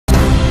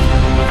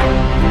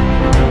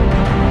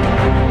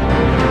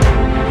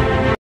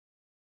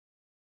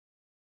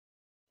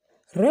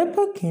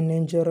Rapper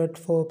Kenan Gerard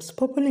Forbes,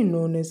 popularly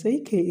known as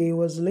AKA,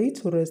 was laid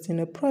to rest in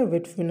a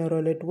private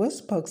funeral at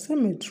West Park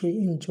Cemetery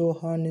in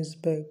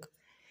Johannesburg.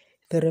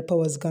 The rapper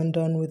was gunned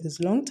down with his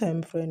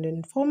longtime friend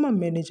and former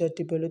manager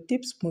Tibelo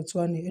Tips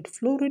Motswane at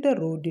Florida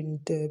Road in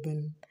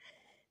Durban.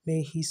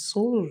 May his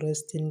soul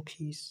rest in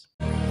peace.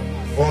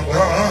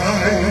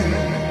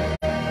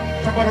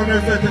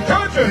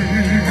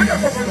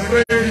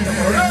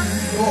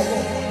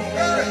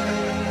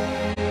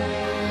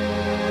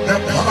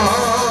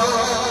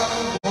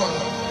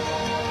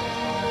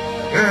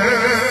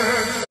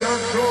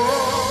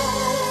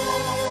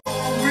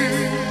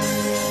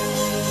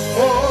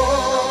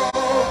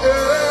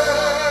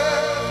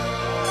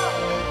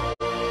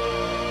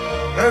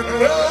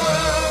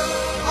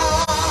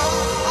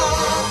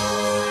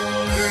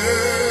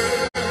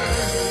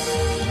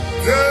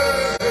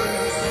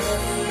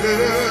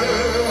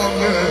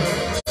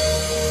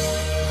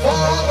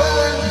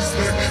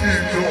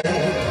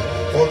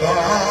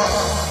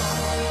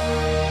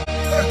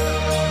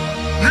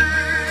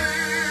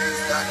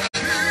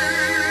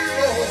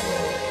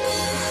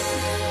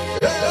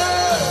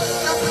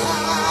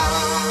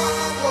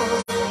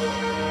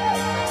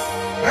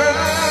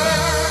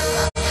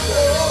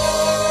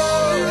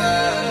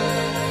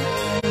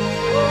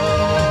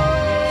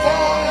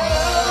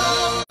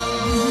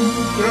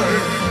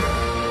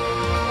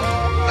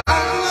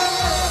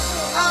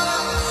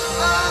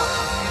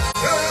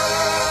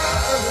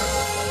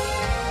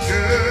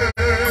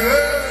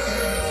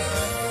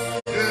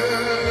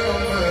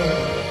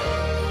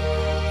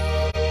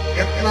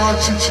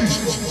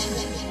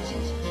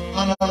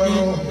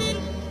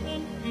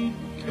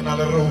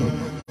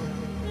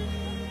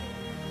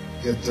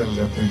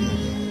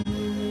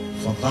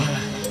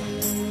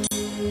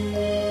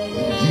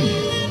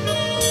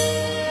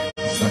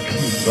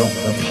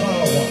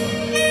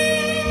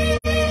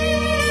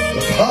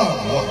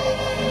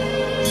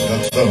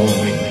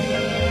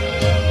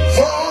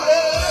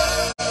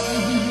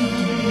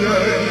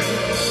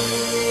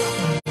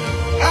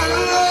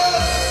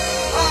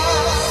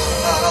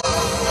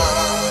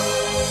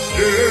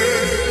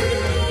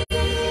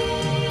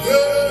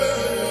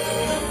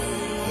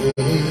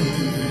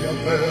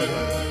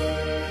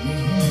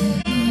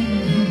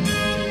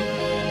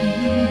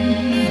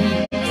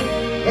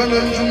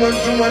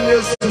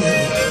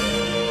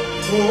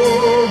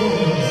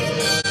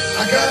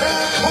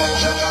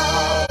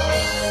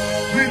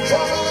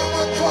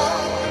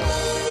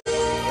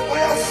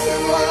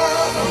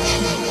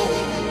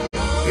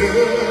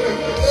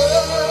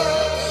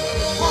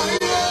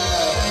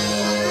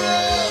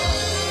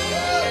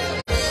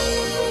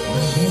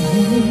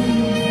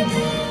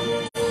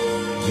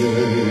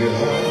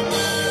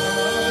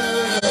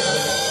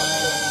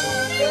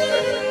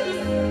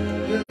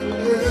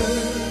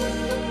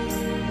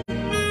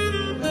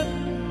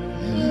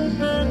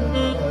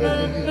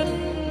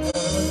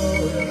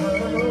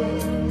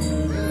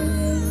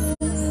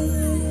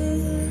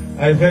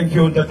 I thank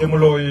you, Tate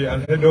Moloi,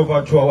 and hand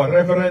over to our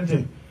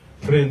Reverend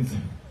Prince.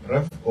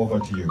 Rev, over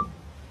to you.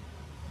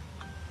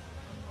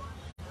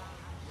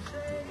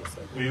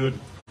 We would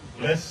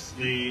bless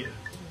the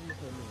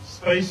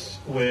space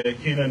where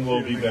Kenan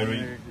will be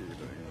buried.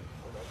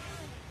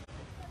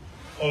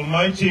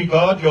 Almighty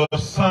God, your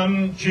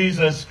Son,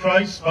 Jesus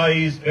Christ, by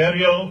his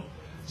burial,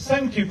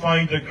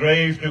 sanctified the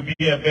grave to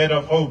be a bed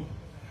of hope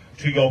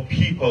to your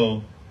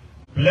people.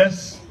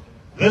 Bless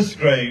this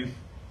grave,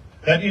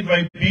 that it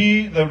may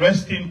be the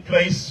resting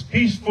place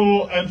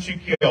peaceful and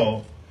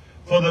secure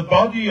for the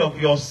body of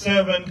your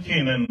servant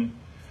Kenan,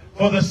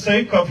 for the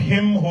sake of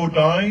him who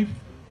died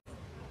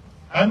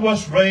and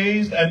was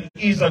raised and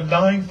is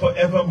alive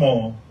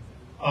forevermore.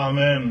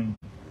 Amen.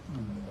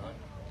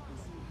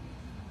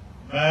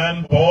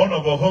 Man born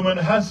of a woman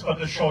has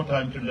but a short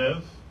time to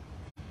live.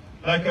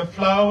 Like a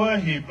flower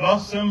he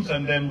blossoms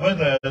and then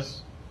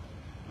withers.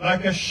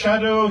 Like a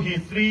shadow he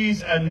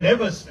flees and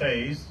never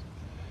stays.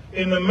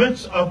 In the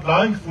midst of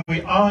life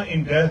we are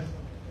in death.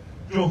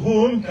 To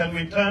whom can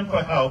we turn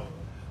for help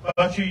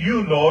but to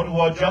you, Lord, who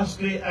are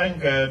justly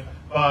angered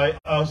by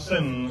our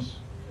sins?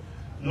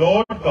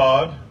 Lord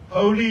God,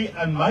 holy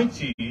and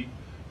mighty,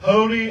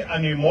 holy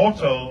and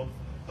immortal,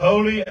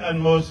 holy and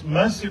most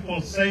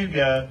merciful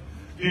Savior,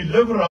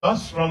 deliver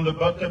us from the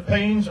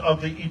pains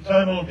of the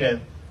eternal death.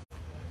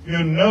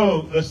 You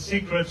know the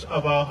secrets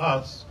of our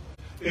hearts.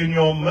 In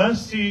your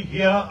mercy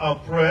hear our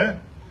prayer.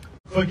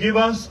 Forgive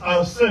us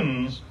our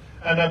sins,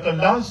 and at the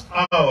last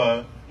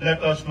hour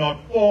let us not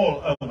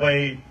fall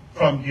away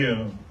from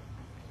you.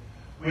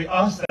 We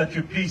ask that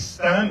you please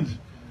stand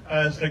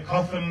as the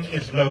coffin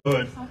is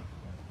lowered,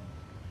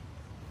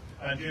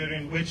 and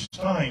during which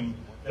time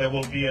there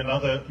will be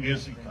another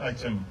music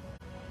item.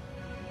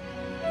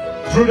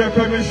 Through the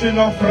permission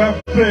of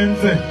Rev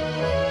Prince,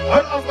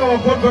 I'll ask our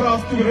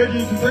conference to be ready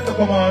to take the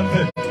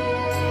command.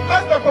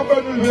 As the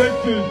coffin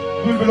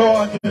will be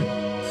lowered,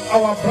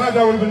 our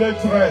brother will be laid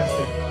to rest.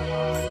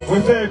 We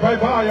say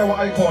bye-bye, our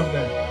icon.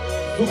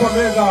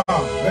 Supermega,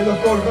 may your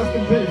soul rest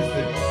in peace.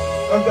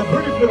 As the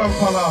brief little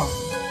fella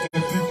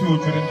is with you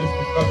during this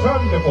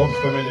discussion, the Forbes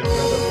family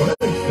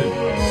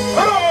present.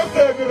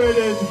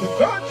 Lady to the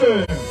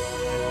churches.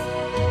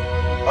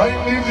 I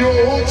need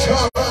your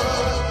touch.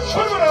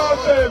 What would I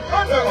say?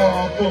 Brother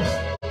off.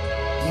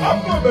 I'm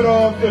going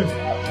off. And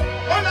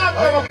I'm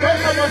going to pray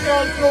for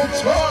myself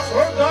to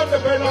run down the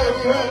bell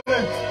of the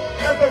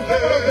and the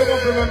federal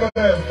don't remember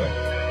that.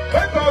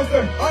 Because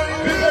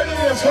we ready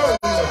to show.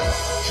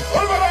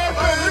 What would I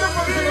say? You don't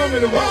put it on me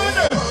the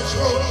water.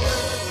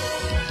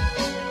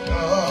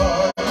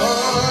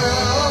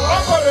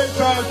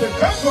 Operator,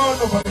 come on,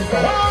 nobody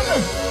come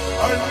on.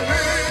 I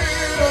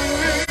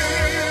need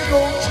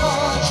your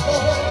touch.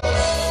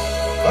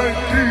 I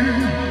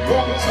need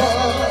your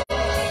touch.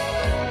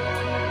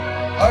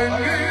 I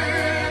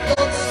need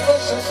that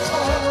special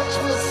touch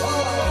with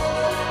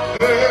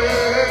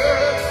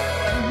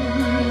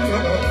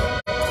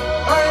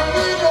I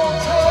need your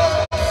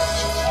touch.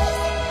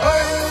 I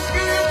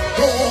need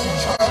your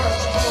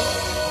touch.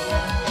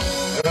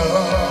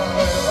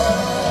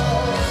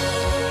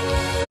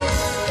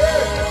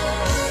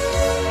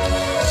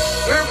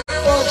 If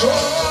I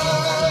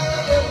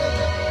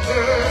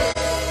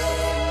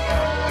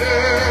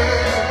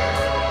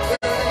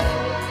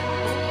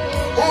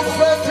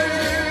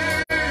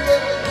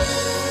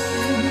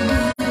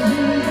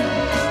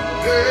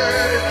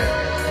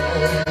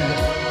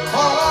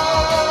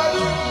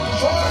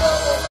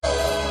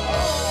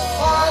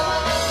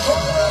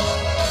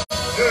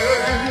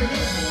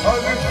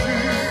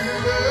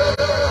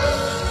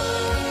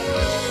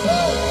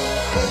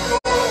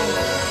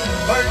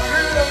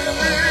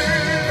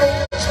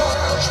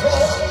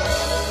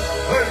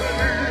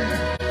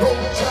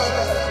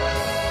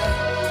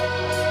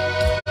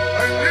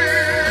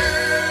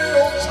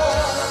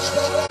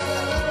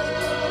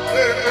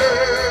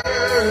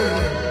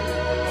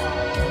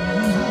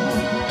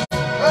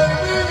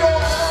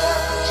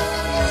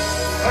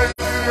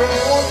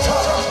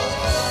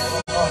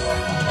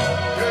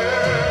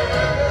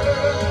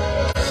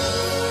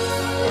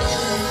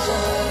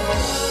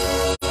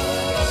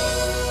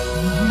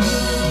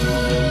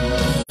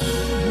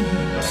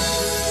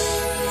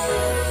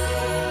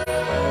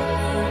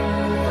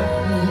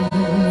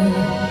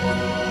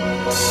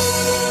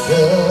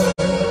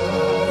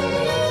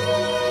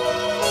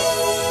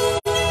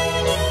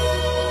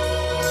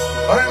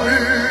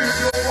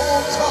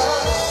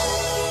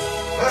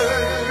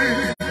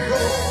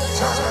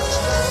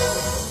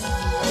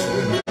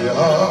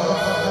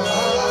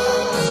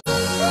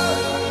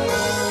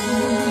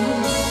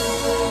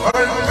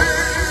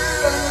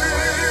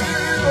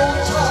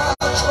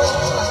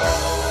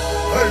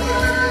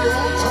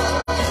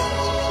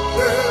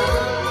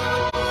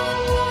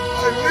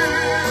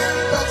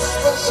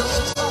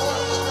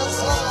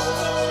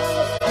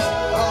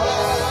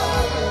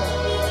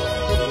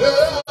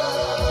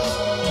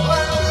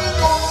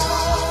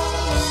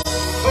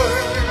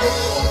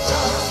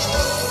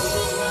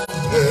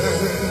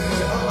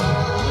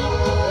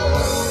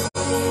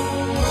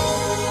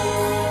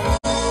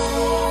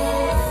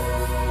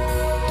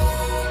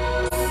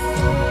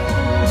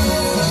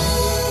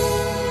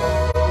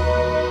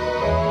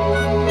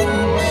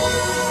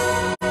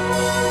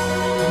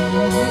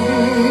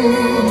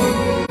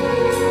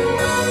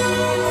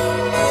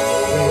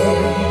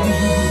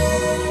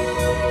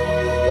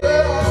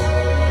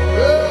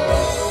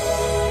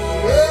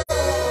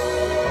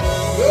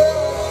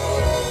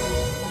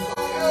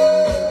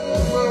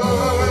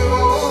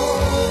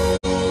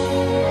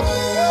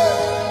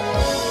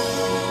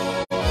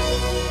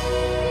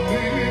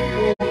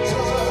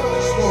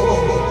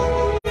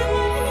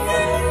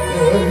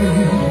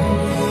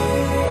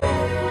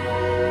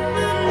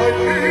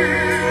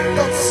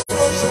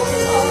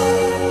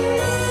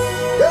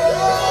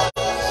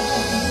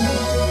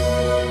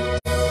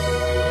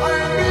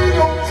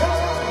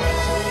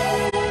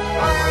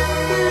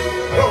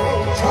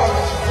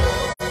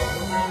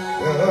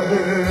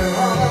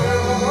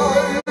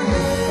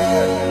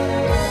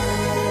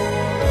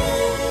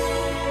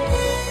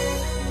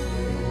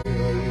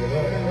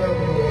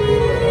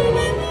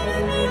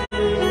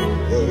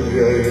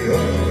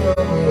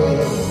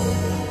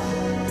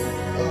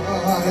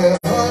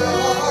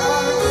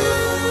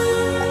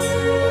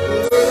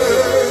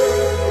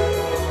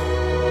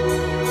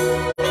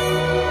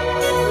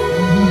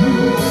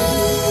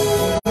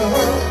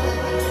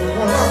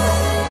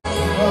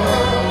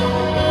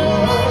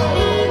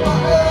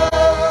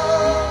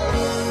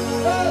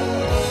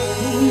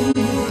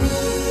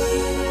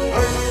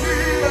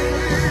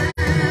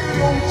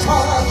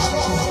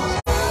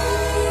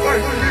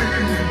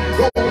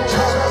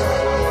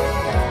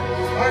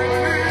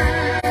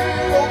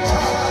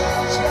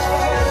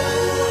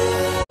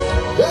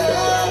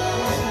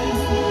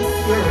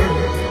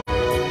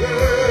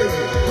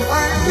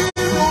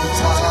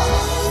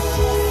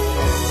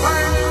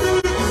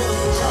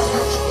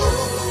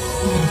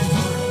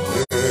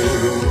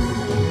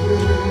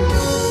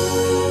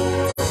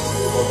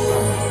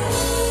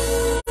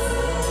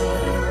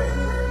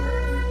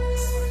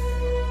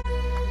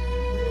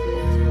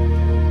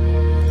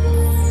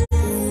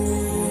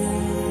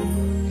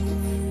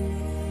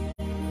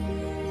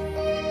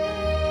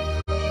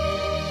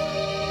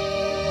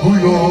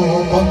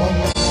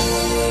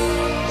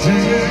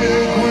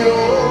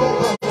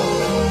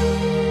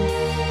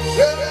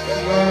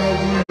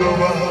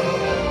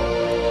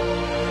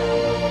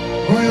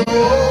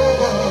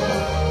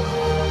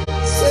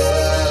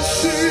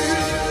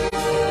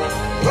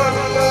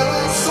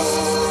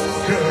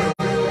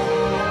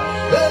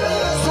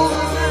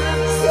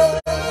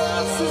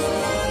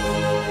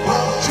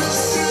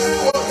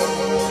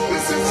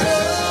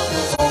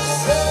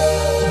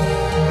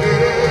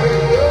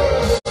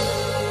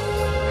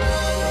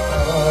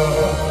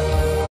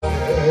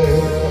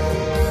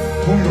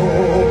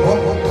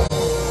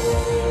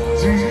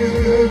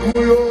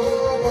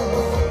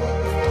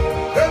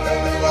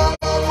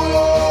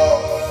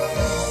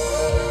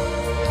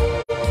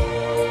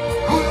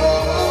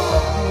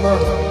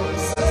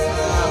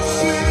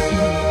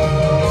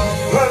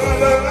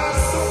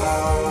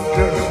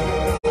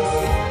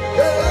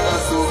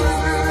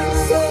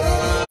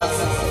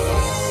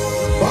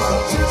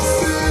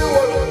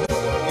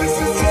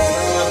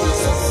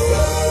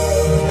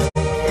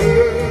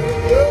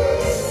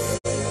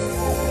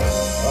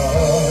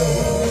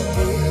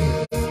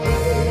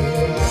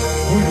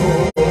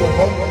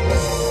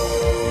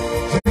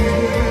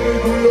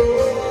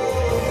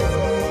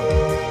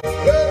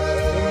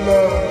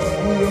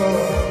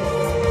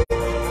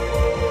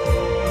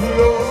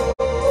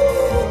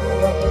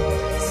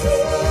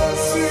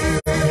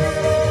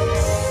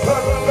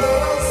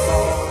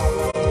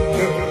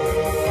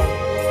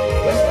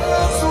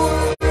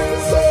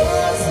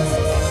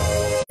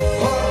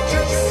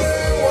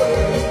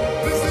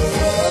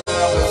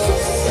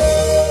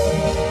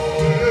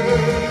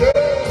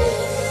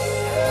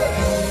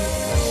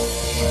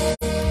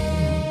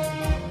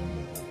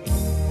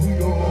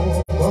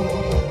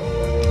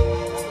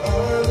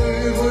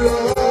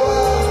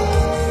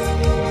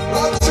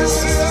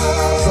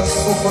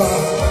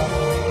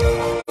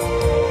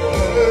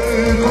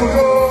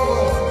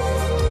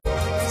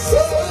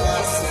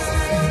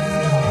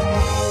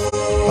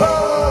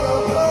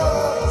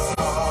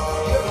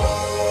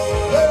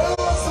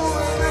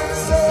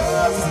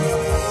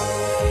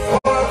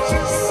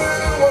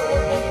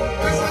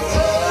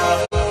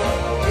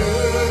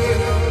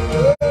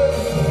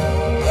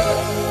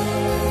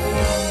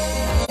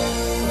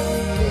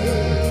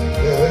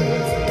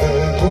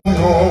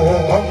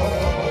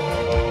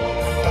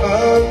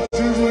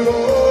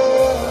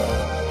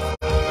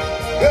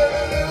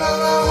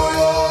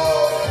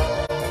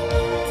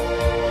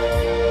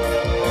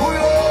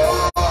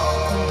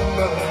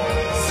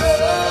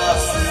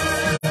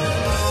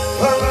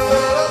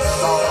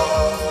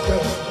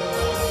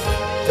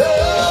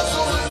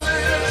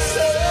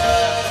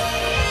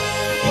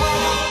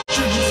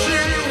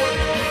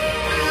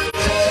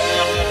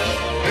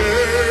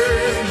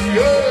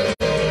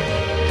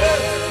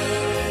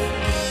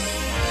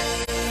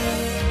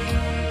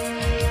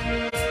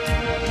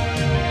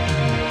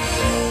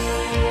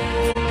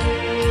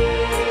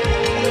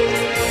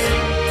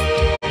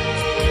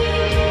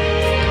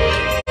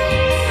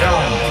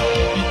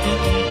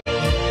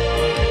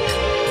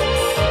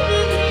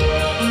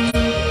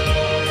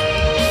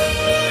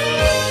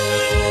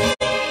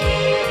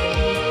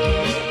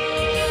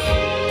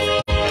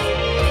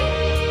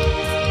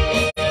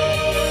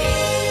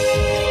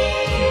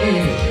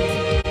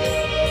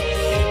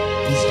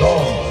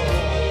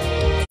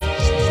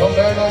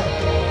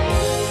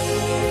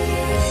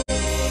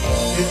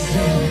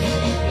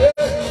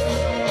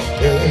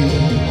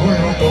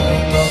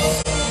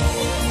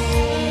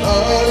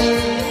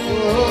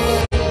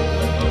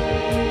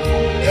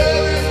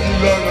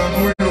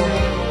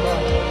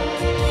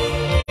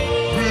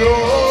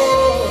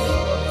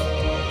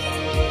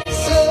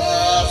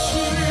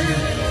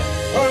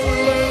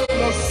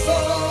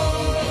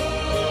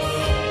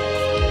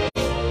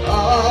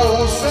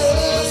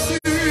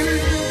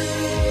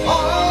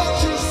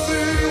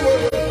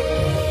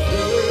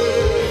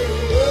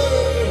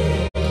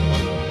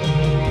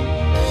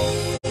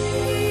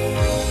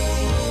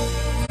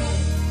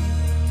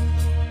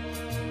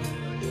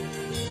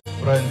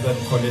Friends and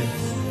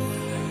colleagues,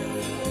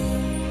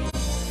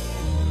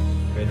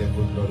 may the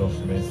good Lord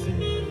of mercy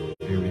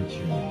be with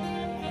you.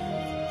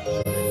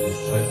 During this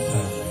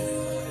time,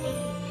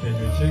 can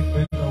you take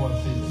back our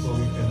seats so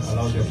we can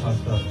allow the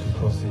pastors to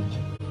proceed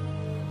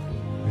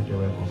with the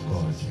work of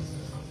God?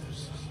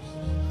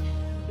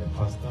 The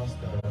pastors,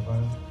 the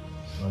reverend,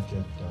 not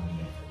yet done.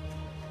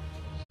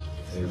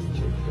 They will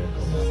take back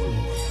our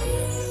seats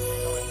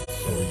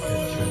so we can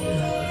join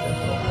them with the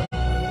program.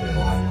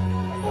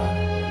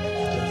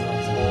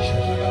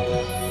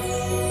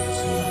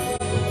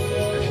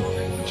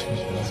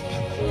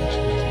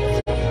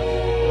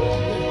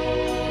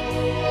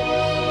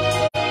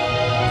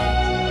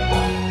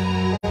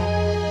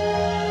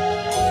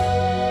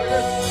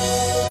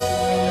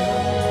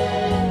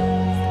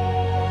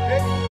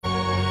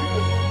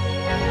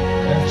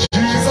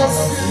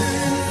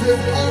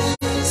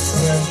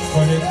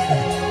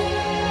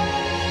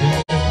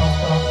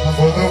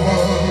 For the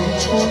world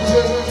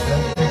to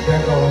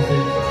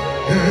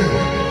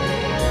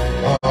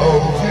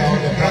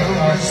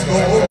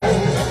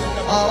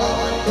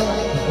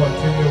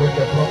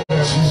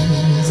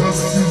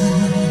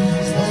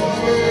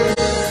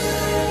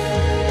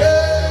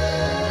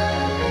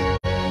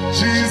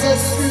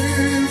Jesus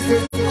is the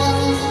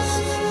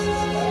past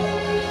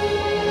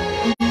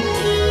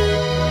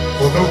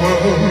for the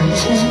world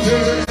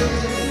today.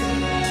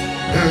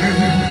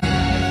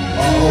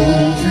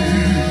 I'll be,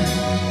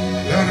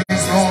 there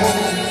is no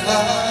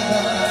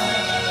other.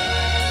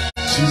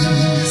 Jesus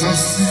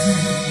is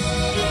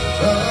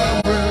the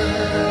way.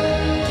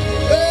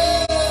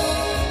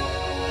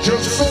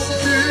 Just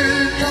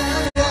speak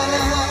around.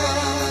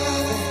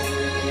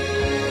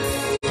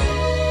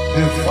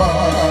 If I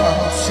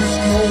see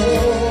no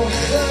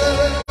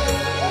head,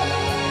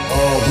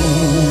 oh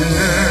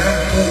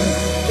yeah,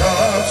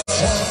 that's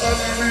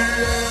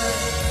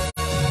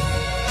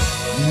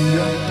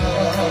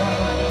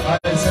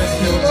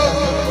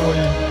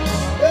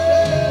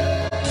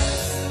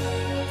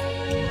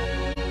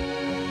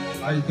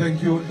I thank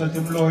you,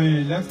 Dr.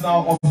 Mloy. Let's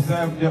now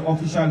observe the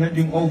official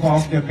handing over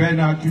of the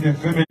banner to the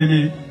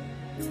family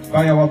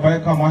by our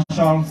biker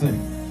marshals.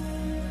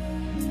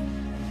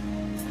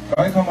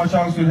 Biker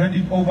marshals will hand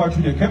it over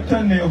to the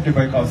captain of the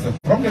bikers.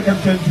 From the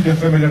captain to the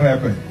family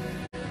rep.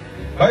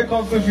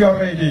 Bikers, if you are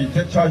ready,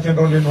 take charge and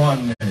roll in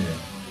one.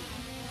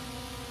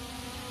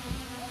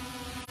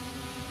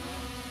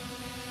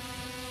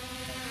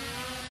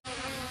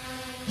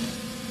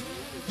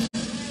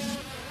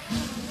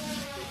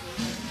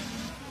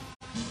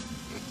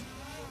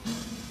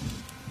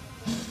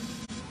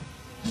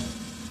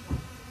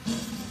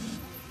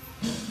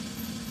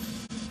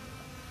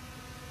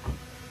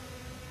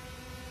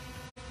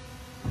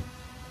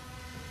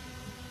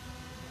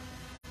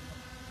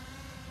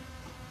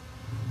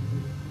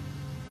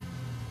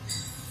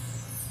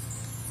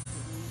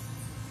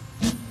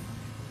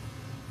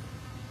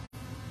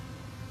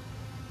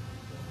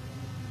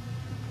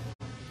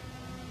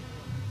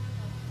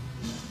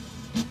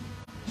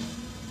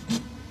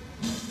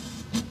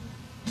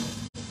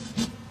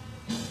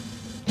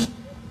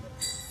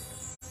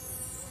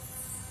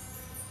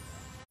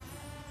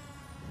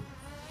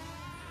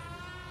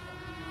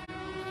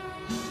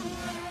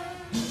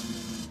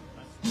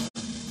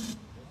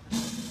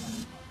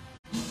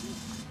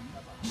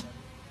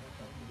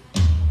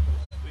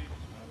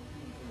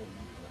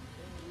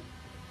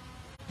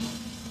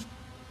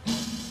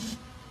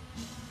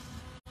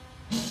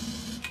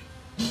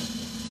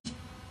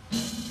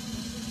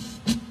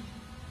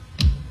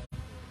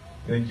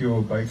 Thank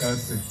you,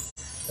 bikers.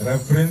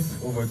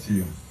 Reference, over to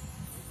you.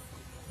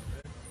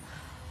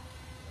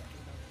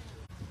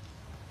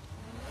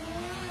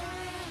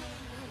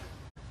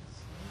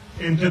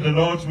 Into the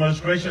Lord's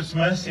most gracious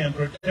mercy and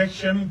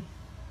protection,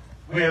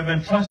 we have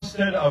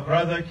entrusted our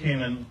brother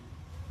Kenan,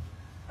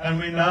 and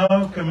we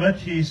now commit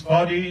his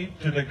body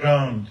to the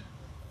ground.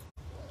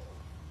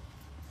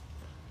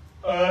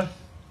 Earth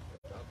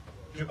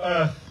to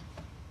earth,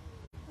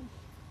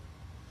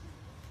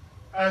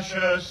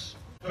 ashes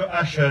to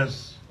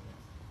ashes,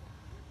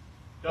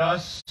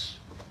 dust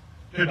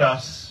to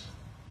dust,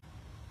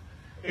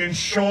 in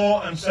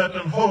sure and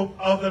certain hope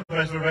of the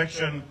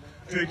resurrection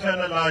to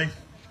eternal life,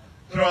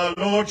 through our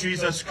Lord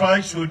Jesus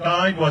Christ, who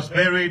died, was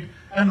buried,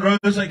 and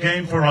rose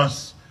again for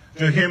us.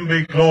 To him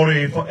be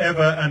glory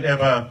forever and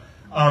ever.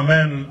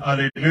 Amen.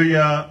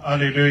 Alleluia.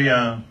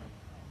 Alleluia.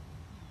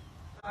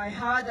 I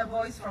heard a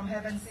voice from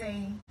heaven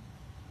saying,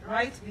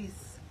 "Write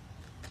this,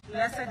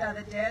 blessed are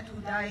the dead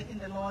who die in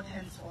the Lord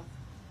henceforth.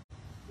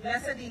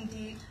 Blessed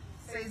indeed,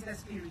 says the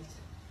Spirit,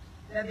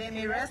 that they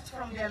may rest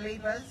from their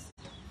labors,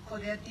 for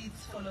their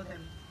deeds follow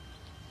them."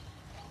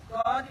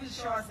 God will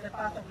show us the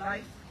path of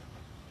life.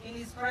 In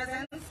his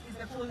presence is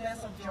the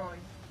fullness of joy,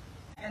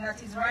 and at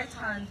his right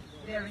hand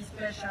there is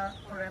pleasure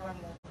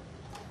forevermore.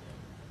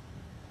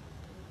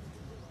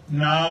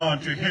 Now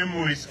unto him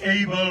who is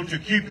able to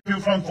keep you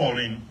from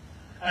falling,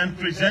 and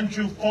present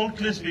you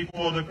faultless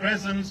before the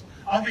presence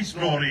of his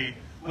glory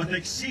with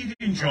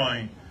exceeding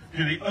joy,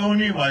 to the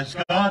only wise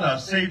God, our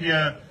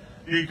Savior,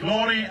 be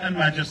glory and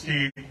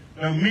majesty,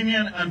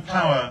 dominion and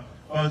power,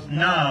 both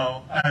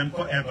now and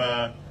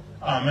forever.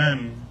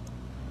 Amen.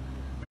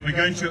 We're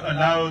going to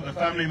allow the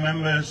family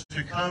members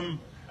to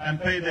come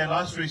and pay their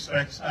last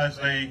respects as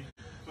they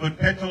put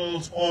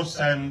petals or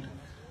sand,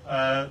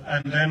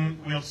 and then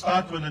we'll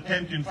start with the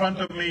tent in front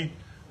of me,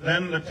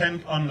 then the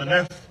tent on the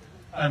left,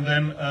 and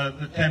then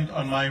the tent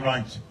on my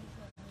right.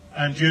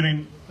 And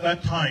during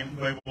that time,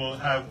 we will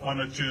have one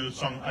or two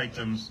song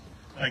items.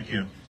 Thank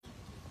you.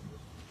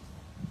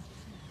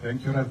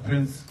 Thank you, Rev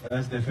Prince.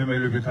 As the family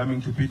will be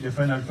coming to bid a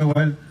final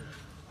farewell,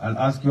 I'll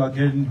ask you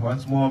again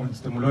once more,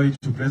 Mr. Muloy,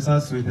 to bless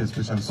us with a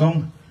special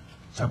song.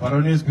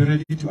 Chaperones, be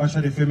ready to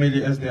usher the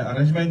family as the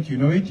arrangement, you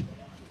know it.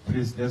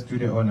 Please, let's do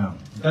the honor.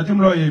 Mr.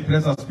 Muloy,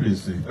 bless us,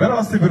 please. Let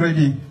us be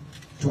ready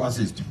to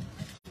assist.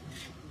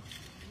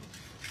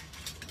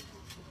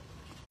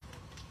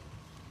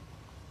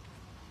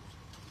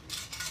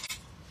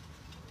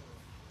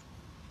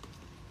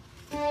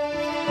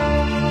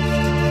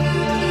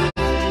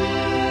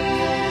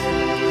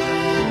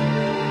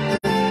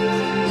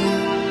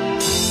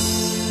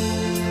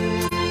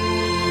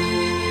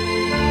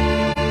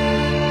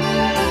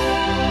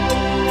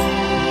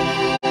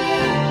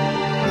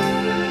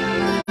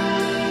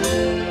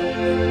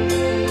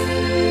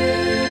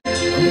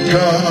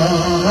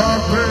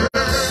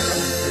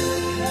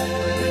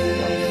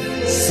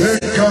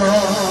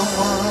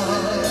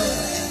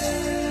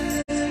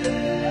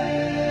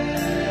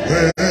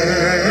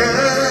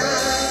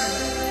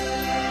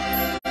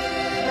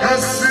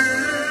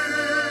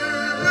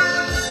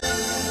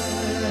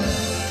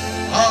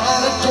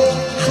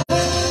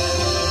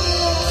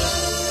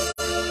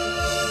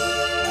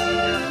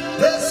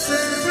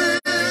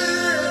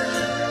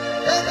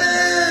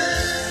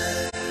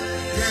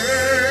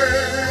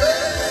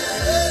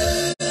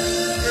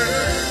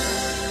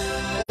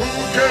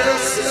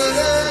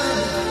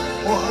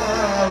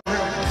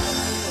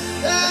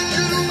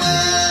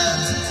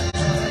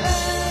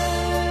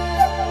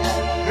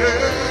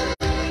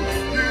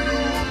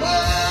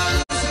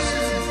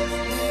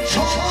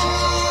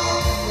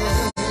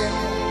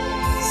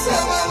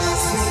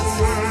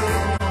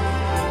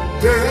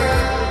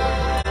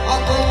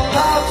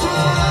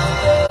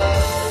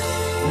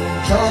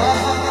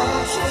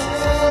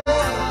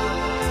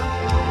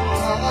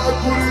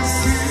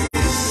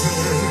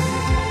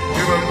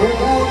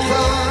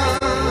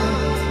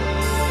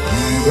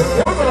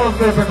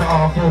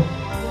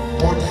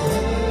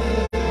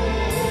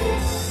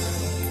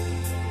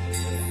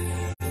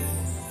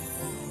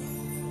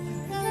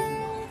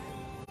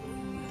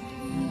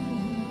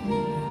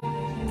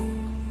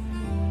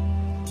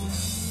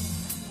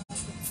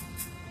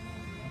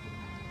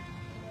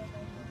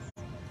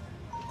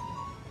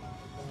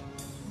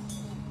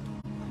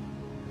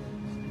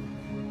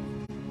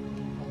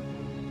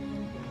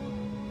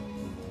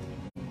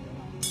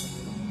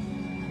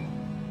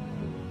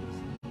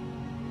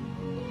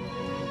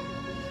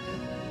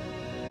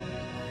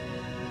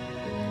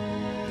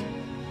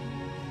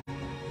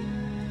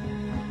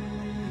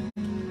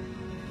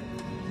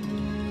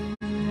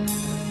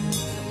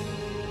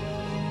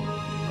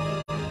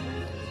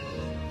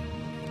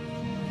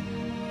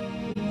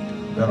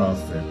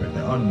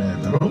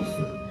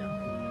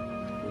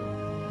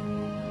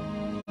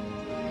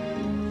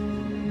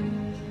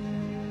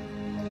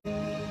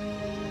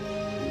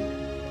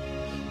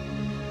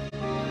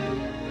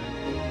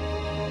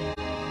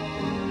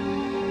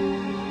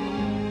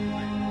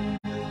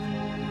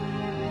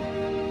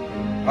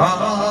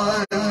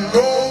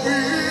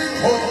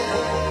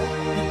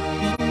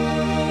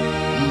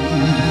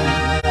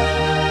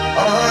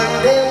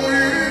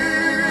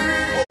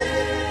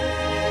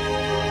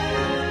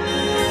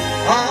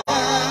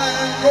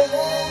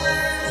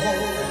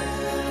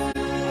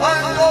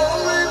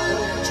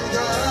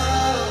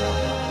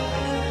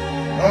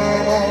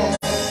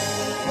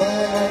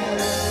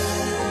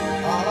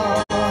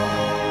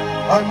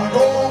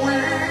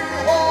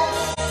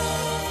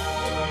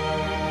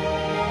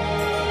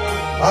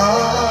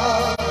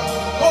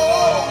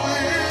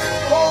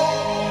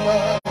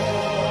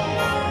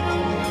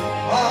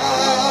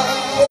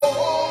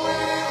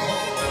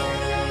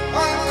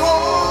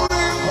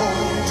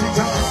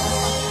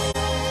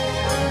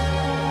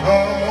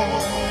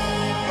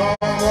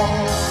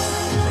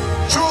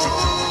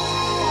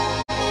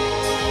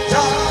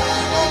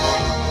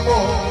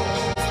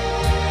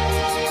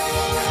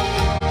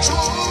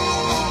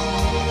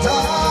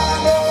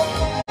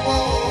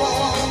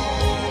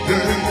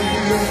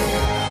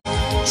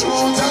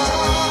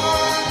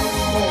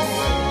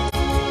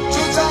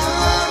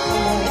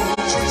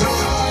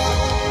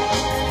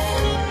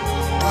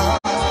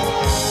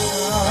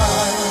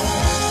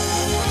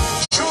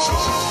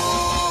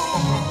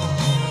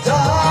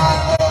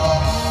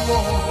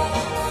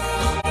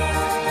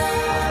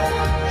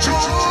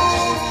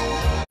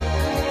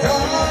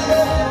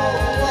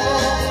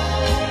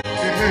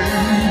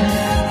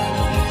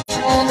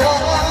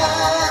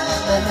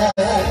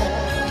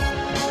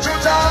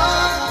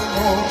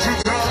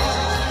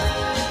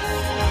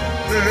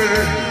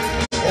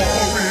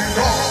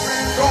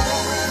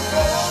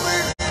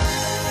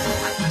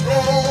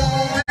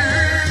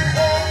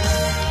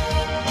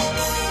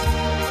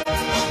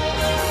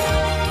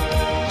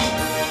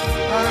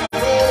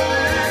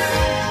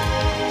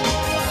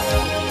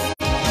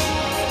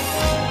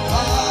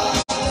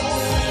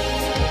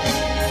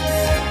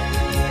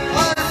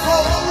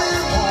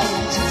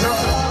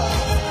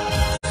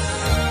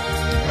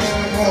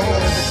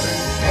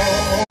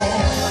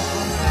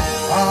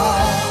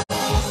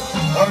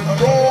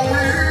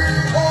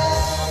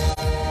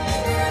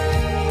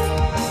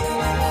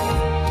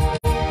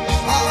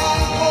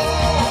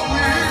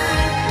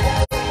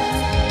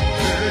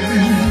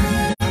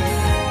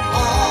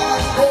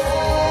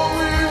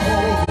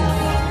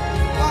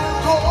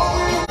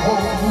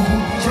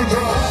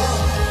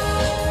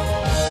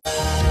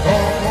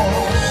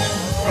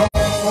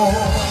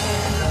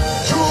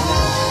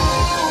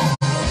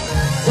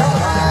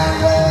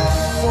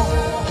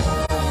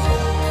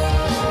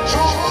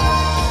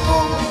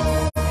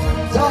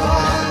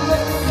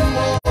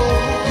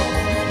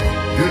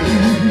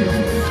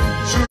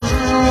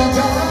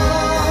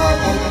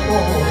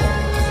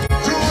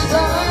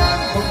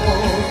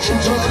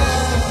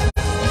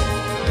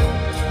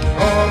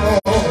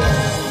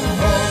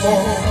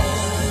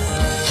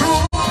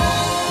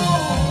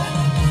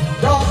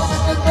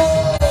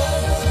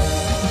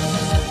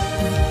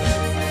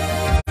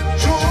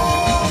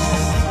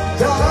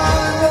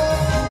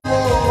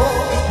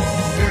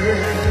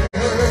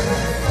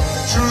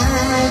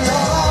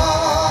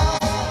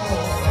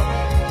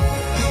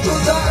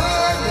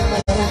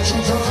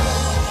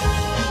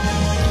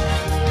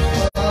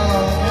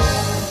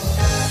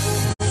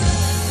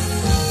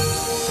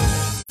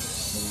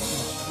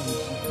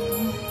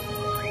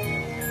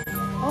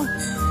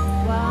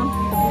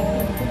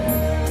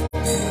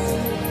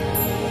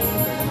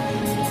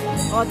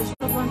 Oh, the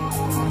short one.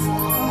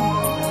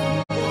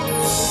 I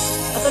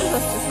thought it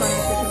was this one.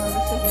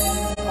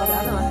 Oh, the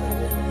other one.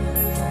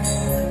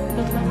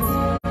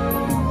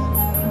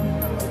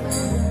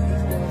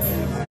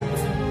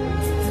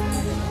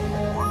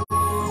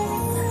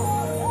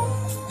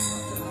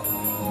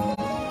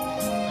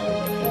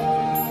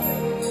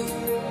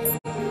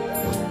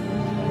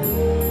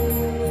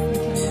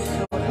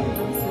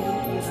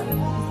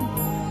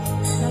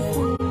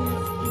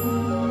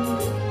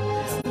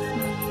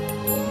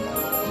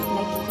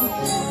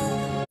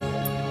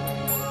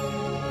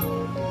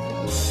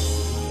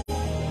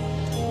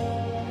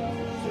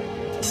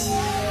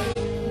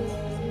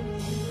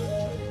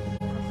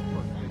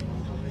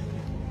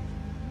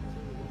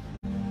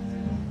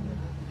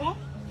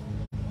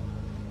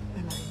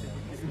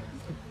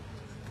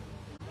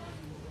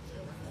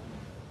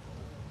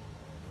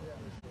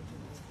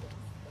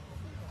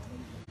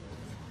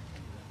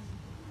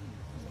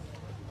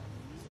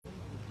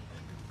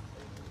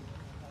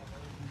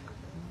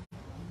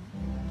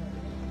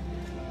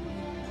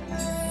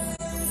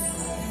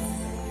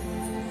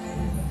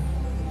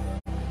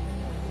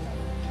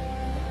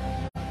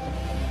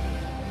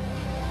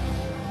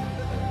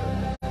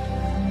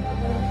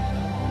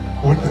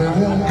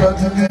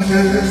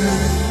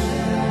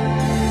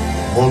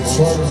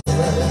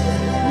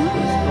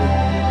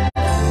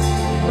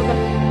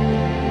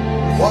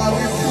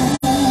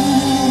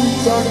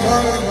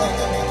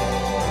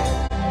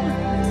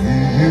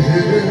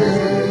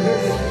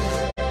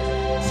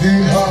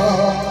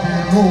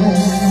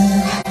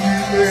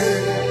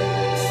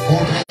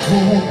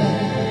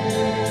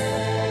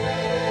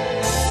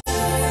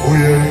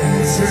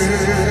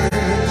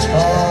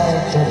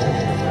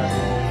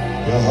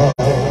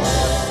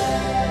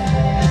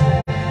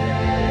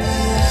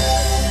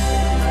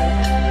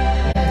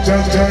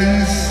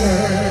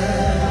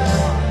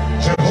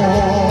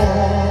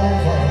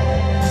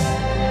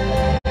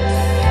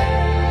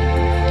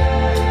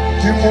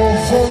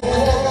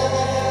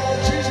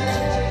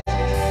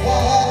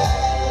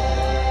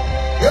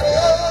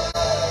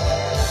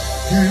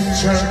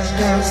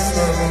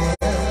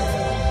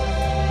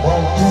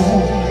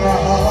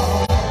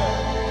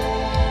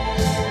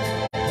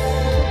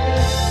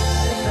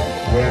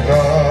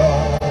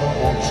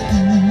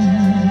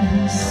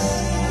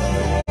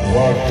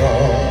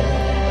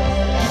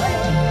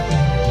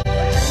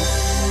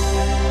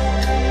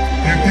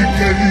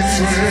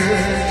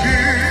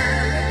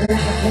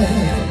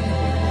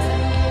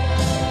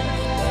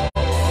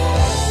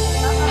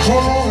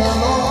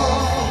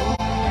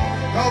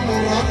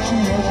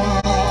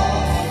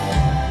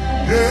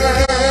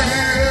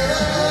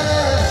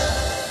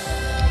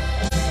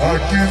 I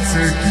can't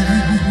take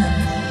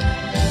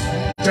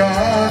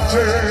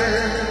you,